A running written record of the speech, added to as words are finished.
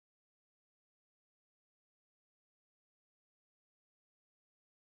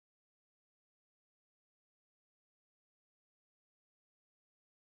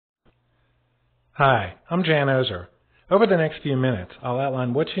Hi, I'm Jan Ozer. Over the next few minutes, I'll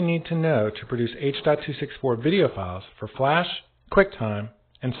outline what you need to know to produce H.264 video files for Flash, QuickTime,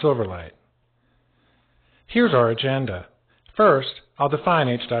 and Silverlight. Here's our agenda. First, I'll define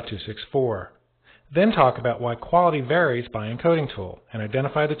H.264. Then talk about why quality varies by encoding tool and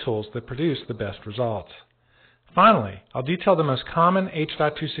identify the tools that produce the best results. Finally, I'll detail the most common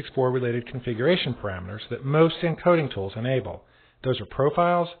H.264 related configuration parameters that most encoding tools enable. Those are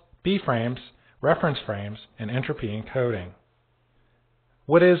profiles, B-frames, reference frames, and entropy encoding.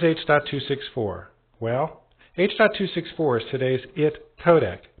 What is H.264? Well, H.264 is today's IT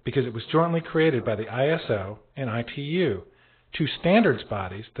codec because it was jointly created by the ISO and ITU, two standards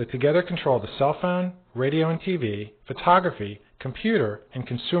bodies that together control the cell phone, radio and TV, photography, computer, and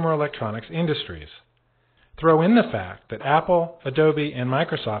consumer electronics industries. Throw in the fact that Apple, Adobe, and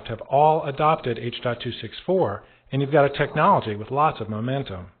Microsoft have all adopted H.264, and you've got a technology with lots of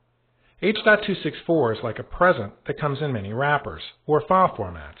momentum. H.264 is like a present that comes in many wrappers, or file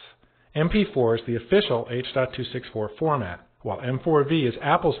formats. MP4 is the official H.264 format, while M4V is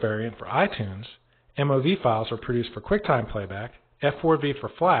Apple's variant for iTunes. MOV files are produced for QuickTime playback, F4V for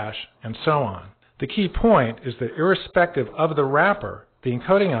Flash, and so on. The key point is that irrespective of the wrapper, the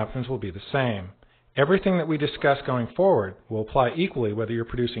encoding options will be the same. Everything that we discuss going forward will apply equally whether you're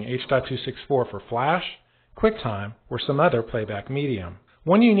producing H.264 for Flash, QuickTime, or some other playback medium.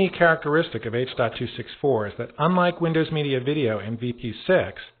 One unique characteristic of H.264 is that unlike Windows Media Video and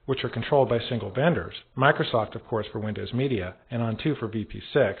VP6, which are controlled by single vendors, Microsoft of course for Windows Media and On2 for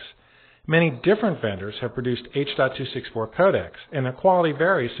VP6, many different vendors have produced H.264 codecs, and their quality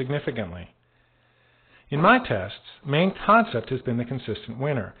varies significantly. In my tests, main concept has been the consistent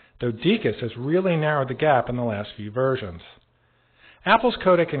winner, though DCUS has really narrowed the gap in the last few versions. Apple's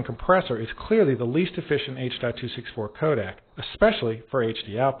codec and compressor is clearly the least efficient H.264 codec, especially for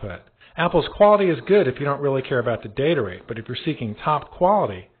HD output. Apple's quality is good if you don't really care about the data rate, but if you're seeking top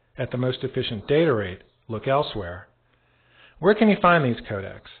quality at the most efficient data rate, look elsewhere. Where can you find these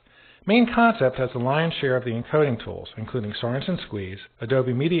codecs? Main Concept has the lion's share of the encoding tools, including Sorensen Squeeze,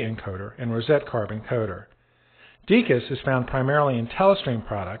 Adobe Media Encoder, and Rosette Carbon Coder. DCUS is found primarily in Telestream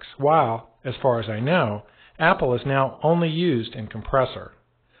products, while, as far as I know, Apple is now only used in compressor.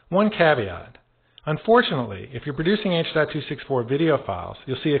 One caveat. Unfortunately, if you're producing H.264 video files,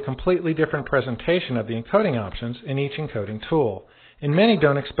 you'll see a completely different presentation of the encoding options in each encoding tool, and many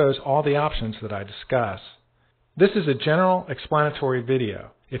don't expose all the options that I discuss. This is a general explanatory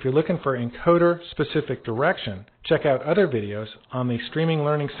video. If you're looking for encoder-specific direction, check out other videos on the Streaming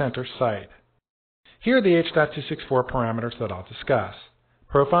Learning Center site. Here are the H.264 parameters that I'll discuss: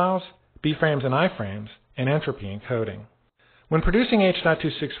 profiles, B-frames and I-frames, and entropy encoding. When producing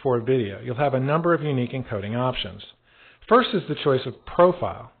H.264 video, you'll have a number of unique encoding options. First is the choice of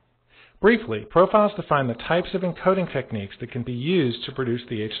profile. Briefly, profiles define the types of encoding techniques that can be used to produce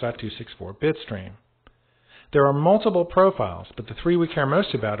the H.264 bit stream. There are multiple profiles, but the three we care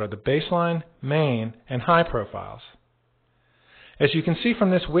most about are the baseline, main, and high profiles. As you can see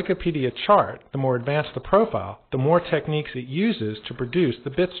from this Wikipedia chart, the more advanced the profile, the more techniques it uses to produce the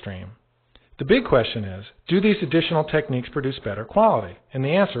bit stream. The big question is, do these additional techniques produce better quality? And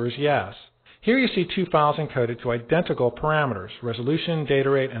the answer is yes. Here you see two files encoded to identical parameters, resolution,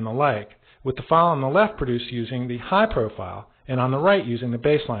 data rate, and the like, with the file on the left produced using the high profile and on the right using the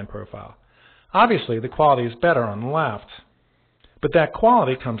baseline profile. Obviously, the quality is better on the left. But that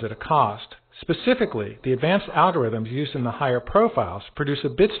quality comes at a cost. Specifically, the advanced algorithms used in the higher profiles produce a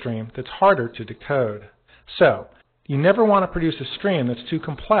bit stream that's harder to decode. So, you never want to produce a stream that's too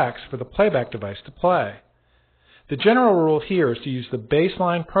complex for the playback device to play. The general rule here is to use the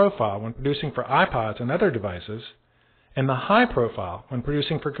baseline profile when producing for iPods and other devices, and the high profile when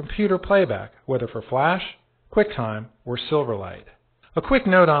producing for computer playback, whether for Flash, QuickTime, or Silverlight. A quick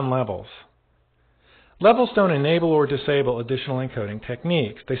note on levels. Levels don't enable or disable additional encoding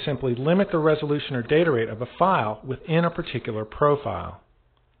techniques. They simply limit the resolution or data rate of a file within a particular profile.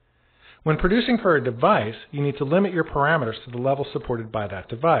 When producing for a device, you need to limit your parameters to the level supported by that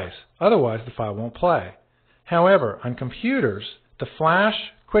device. Otherwise, the file won't play. However, on computers, the Flash,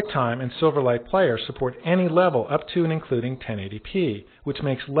 QuickTime, and Silverlight players support any level up to and including 1080p, which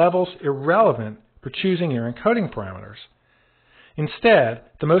makes levels irrelevant for choosing your encoding parameters. Instead,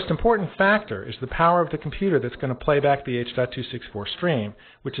 the most important factor is the power of the computer that's going to play back the H.264 stream,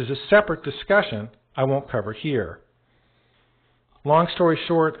 which is a separate discussion I won't cover here. Long story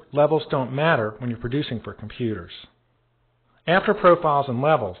short, levels don't matter when you're producing for computers. After profiles and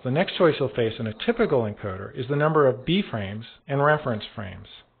levels, the next choice you'll face in a typical encoder is the number of B-frames and reference frames.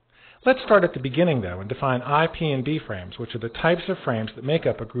 Let's start at the beginning, though, and define I, P, and B frames, which are the types of frames that make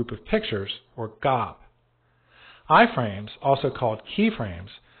up a group of pictures, or GOP. I-frames, also called keyframes,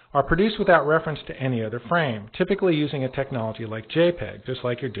 are produced without reference to any other frame, typically using a technology like JPEG, just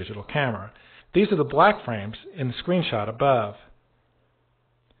like your digital camera. These are the black frames in the screenshot above.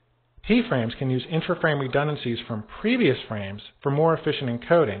 P-frames can use intra-frame redundancies from previous frames for more efficient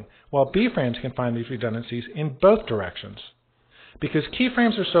encoding, while B-frames can find these redundancies in both directions. Because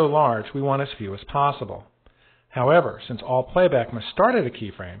keyframes are so large, we want as few as possible. However, since all playback must start at a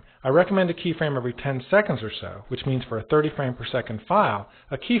keyframe, I recommend a keyframe every 10 seconds or so, which means for a 30 frame per second file,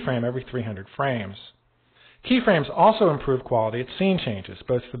 a keyframe every 300 frames. Keyframes also improve quality at scene changes,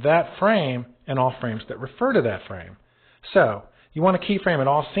 both for that frame and all frames that refer to that frame. So, you want a keyframe at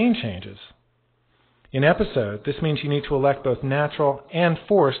all scene changes. In episode, this means you need to elect both natural and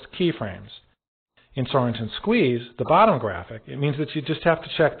forced keyframes. In Sorensen Squeeze, the bottom graphic, it means that you just have to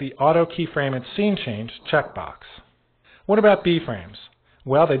check the Auto Keyframe at Scene Change checkbox. What about B-frames?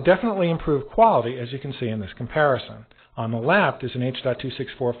 Well, they definitely improve quality, as you can see in this comparison. On the left is an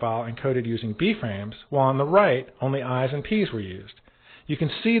H.264 file encoded using B-frames, while on the right, only I's and P's were used. You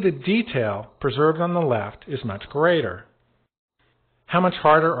can see the detail preserved on the left is much greater. How much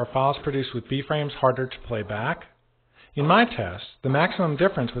harder are files produced with B-frames harder to play back? In my test, the maximum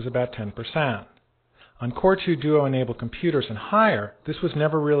difference was about 10%. On Core 2 Duo-enabled computers and higher, this was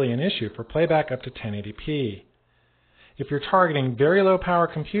never really an issue for playback up to 1080p. If you're targeting very low-power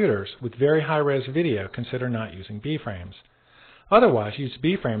computers with very high-res video, consider not using B-frames. Otherwise, use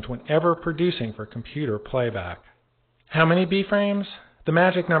B-frames whenever producing for computer playback. How many B-frames? The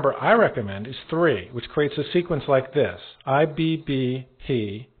magic number I recommend is 3, which creates a sequence like this: IBB,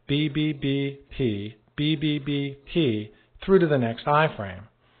 P, BBB, P, BBB, P, through to the next I frame.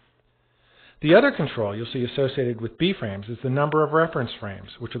 The other control you'll see associated with B-frames is the number of reference frames,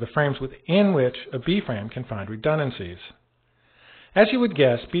 which are the frames within which a B-frame can find redundancies. As you would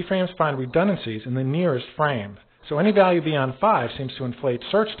guess, B-frames find redundancies in the nearest frame, so any value beyond 5 seems to inflate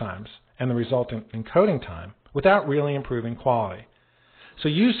search times and the resultant encoding time without really improving quality. So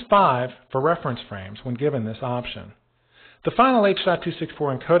use 5 for reference frames when given this option. The final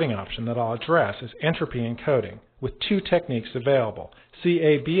H.264 encoding option that I'll address is entropy encoding, with 2 techniques available,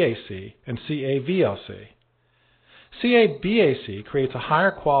 CABAC and CAVLC. CABAC creates a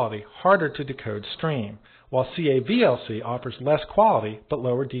higher quality, harder to decode stream, while CAVLC offers less quality but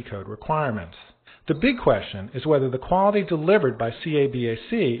lower decode requirements. The big question is whether the quality delivered by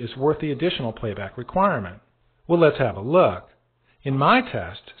CABAC is worth the additional playback requirement. Well, let's have a look. In my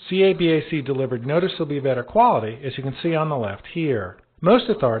test, CABAC delivered noticeably better quality, as you can see on the left here. Most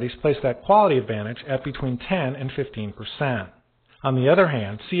authorities place that quality advantage at between 10 and 15%. On the other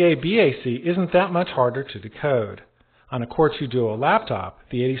hand, CABAC isn't that much harder to decode. On a Core 2 Duo laptop,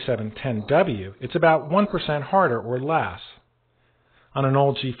 the 8710W, it's about 1% harder or less. On an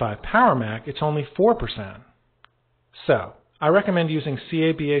old G5 Power Mac, it's only 4%. So, I recommend using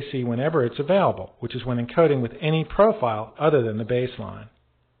CABAC whenever it's available, which is when encoding with any profile other than the baseline.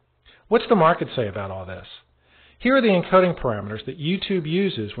 What's the market say about all this? Here are the encoding parameters that YouTube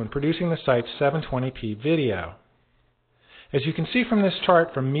uses when producing the site's 720p video. As you can see from this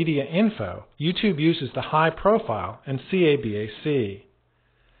chart from Media Info, YouTube uses the high profile and CABAC.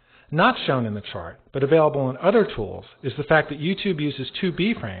 Not shown in the chart, but available in other tools, is the fact that YouTube uses 2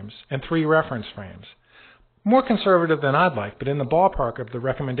 B-frames and 3 reference frames. More conservative than I'd like, but in the ballpark of the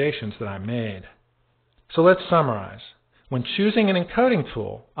recommendations that I made. So let's summarize. When choosing an encoding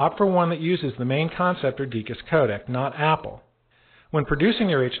tool, opt for one that uses the main concept or DECUS codec, not Apple. When producing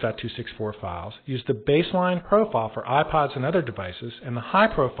your H.264 files, use the baseline profile for iPods and other devices and the high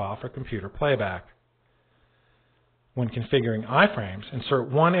profile for computer playback. When configuring iframes, insert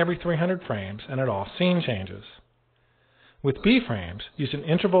 1 every 300 frames and at all scene changes. With B-frames, use an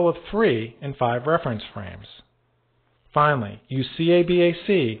interval of 3 and 5 reference frames. Finally, use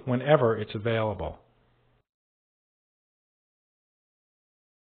CABAC whenever it's available.